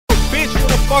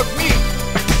fuck me.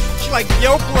 She like,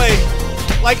 yo, play.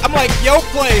 Like, I'm like, yo,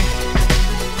 play.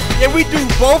 Yeah, we do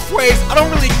both ways. I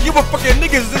don't really give a fuck.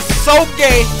 Niggas is so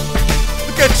gay.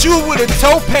 Look at you with a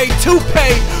toupee,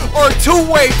 or a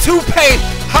two-way toupee.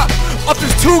 Ha, off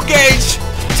this 2-gauge.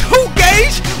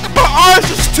 2-gauge? My arms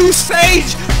is too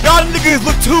sage. Y'all niggas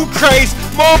look too crazy.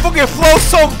 Motherfucking flow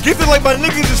so gifted like my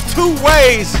niggas is 2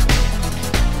 ways.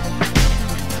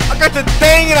 I got the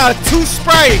thing in a 2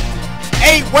 spray.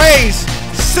 8 ways.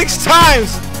 6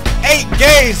 times. 8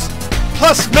 gays.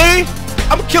 Plus me,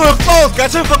 I'm killing flows.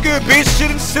 Got your fucking bitch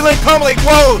shit in the ceiling. Come like,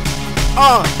 whoa.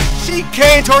 She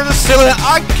came towards the ceiling.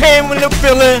 I came in the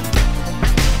feeling.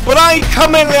 But I ain't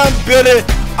coming on building.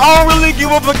 I don't really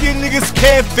give a fuck, you niggas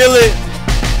can't feel it.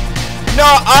 No,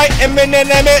 I am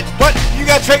inanimate. What? You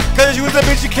got tricked cause you was a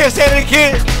bitch, you can't stand a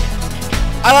kid.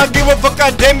 I don't give a fuck, I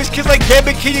damage kids like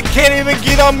Gambit kid. You can't even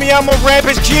get on me, I'm a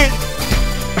rampage kid.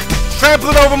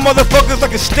 Trampling over motherfuckers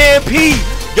like a stampede.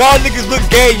 Y'all niggas look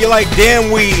gay, you're like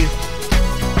damn weed.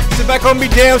 Sit back on me,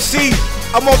 damn C.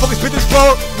 I motherfuckers spit this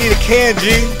flow, need a can,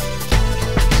 G.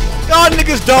 Y'all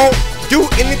niggas don't do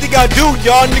anything I do,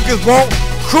 y'all niggas won't.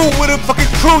 Crew with a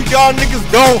fucking crew, y'all niggas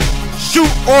don't. Shoot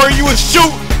or you will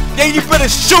shoot. Yeah, you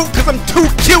better shoot, cause I'm too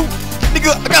cute.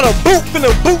 Nigga, I got a boot,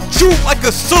 finna boot you like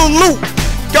a salute.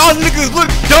 Y'all niggas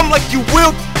look dumb like you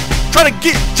will try to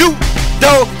get juked,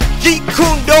 though. Jeet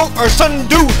Kundo or something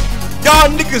do.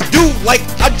 Y'all niggas do like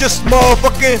I just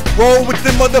motherfucking roll with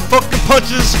the motherfucking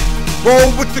punches.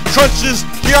 Roll with the crunches.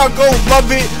 Here I go, love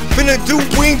it. Finna do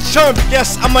wing chun.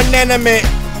 Yes, I'm an anime.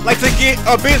 Like to get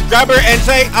a bitch, grab her and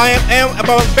say I am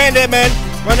about bandit man.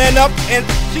 Running up and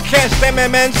she can't stand me,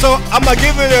 man, so I'ma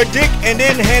give her a dick and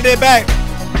then hand it back.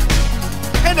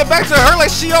 Hand it back to her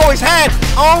like she always had.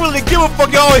 I don't really give a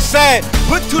fuck, you always sad.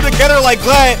 Put 2 together like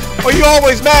glad, or you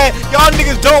always mad. Y'all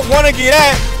niggas don't wanna get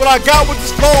at what I got with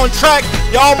this flow on track.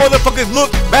 Y'all motherfuckers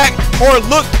look back, or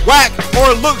look whack,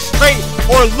 or look straight,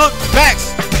 or look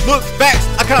backs. Look backs,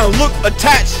 I kinda look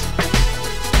attached.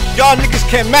 Y'all niggas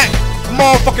can't match.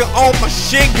 Motherfucking on my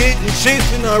shit, getting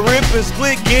chicks in a rip and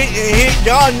split, getting hit.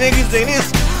 Y'all niggas ain't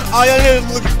this. All y'all niggas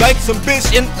look like some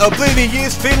bitch in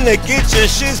oblivious, finna get your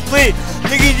shit split.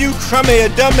 Nigga, you crummy, a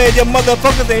dummy. Your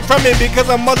motherfuckers ain't from me because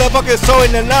I'm motherfucking so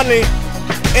in the nani.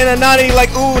 In a nani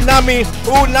like ooh nami,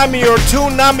 or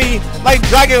Toonami. Like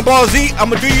Dragon Ball Z,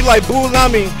 I'ma do you like Boo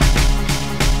Lami.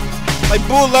 Like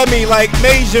Boo Lami, like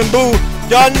Majin Boo.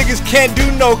 Y'all niggas can't do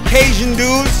no Cajun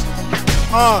dudes.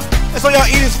 That's all y'all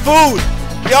eat is food.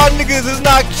 Y'all niggas is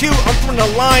not cute. I'm from the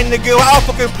line, nigga. I'll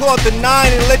fucking pull out the 9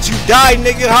 and let you die,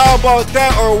 nigga. How about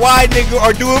that? Or why, nigga?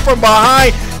 Or do it from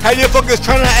behind. Have your fuckers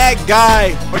trying to act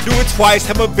guy. Or do it twice.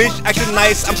 Have a bitch acting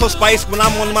nice. I'm so spiced when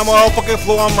I'm on my motherfucking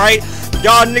flow. I'm right.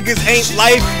 Y'all niggas ain't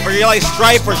life. Or you're like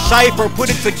strife or shife. Or put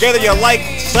it together. You're like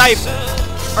shife.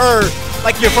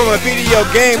 Like you're from a video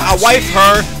game. I wife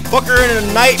her. Fuck her in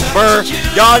the night,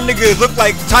 y'all niggas look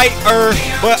like tighter,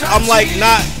 but I'm like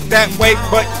not that way.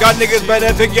 But y'all niggas better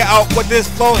figure out what this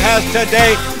flow has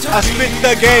today. I spit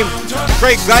the game,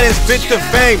 straight guidance, spit the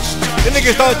fame. The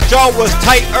niggas thought y'all was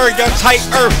tighter, y'all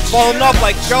tighter, falling off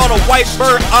like y'all a white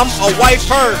bird. I'm a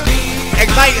wifer,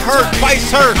 ignite her,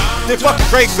 twice her. Then fuck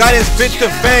straight guidance, spit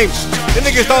the fame. The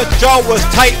niggas thought y'all was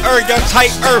tighter, y'all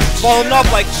tighter, falling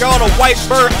off like y'all a white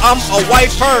bird. I'm a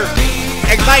wifer.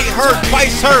 Ignite her,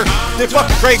 twice her, then fuck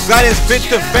straight guidance, spit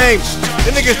the fame.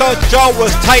 The niggas thought y'all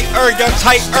was tighter, y'all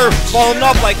tighter, falling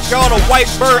off like y'all a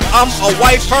white bird. I'm a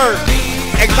wifer.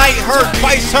 Ignite her,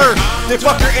 twice her, then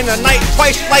fuck her in the night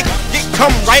twice like get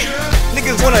come right.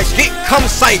 Niggas wanna get come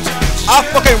sight. I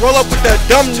fucking roll up with the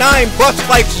dumb 9 bust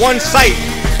like one sight,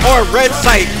 or a red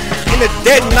sight, in the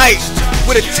dead night,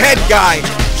 with a Ted guy.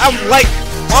 I'm like,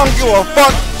 I don't give a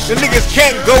fuck. The niggas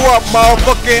can't go up,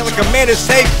 motherfucking like a man is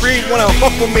safe free wanna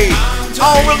fuck with me.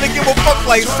 I don't really give a fuck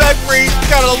like set free.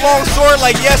 Got a long sword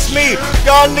like yes me.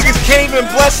 Y'all niggas can't even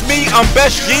bless me. I'm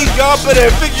best G. Y'all better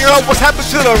figure out what's happened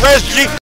to the rest G.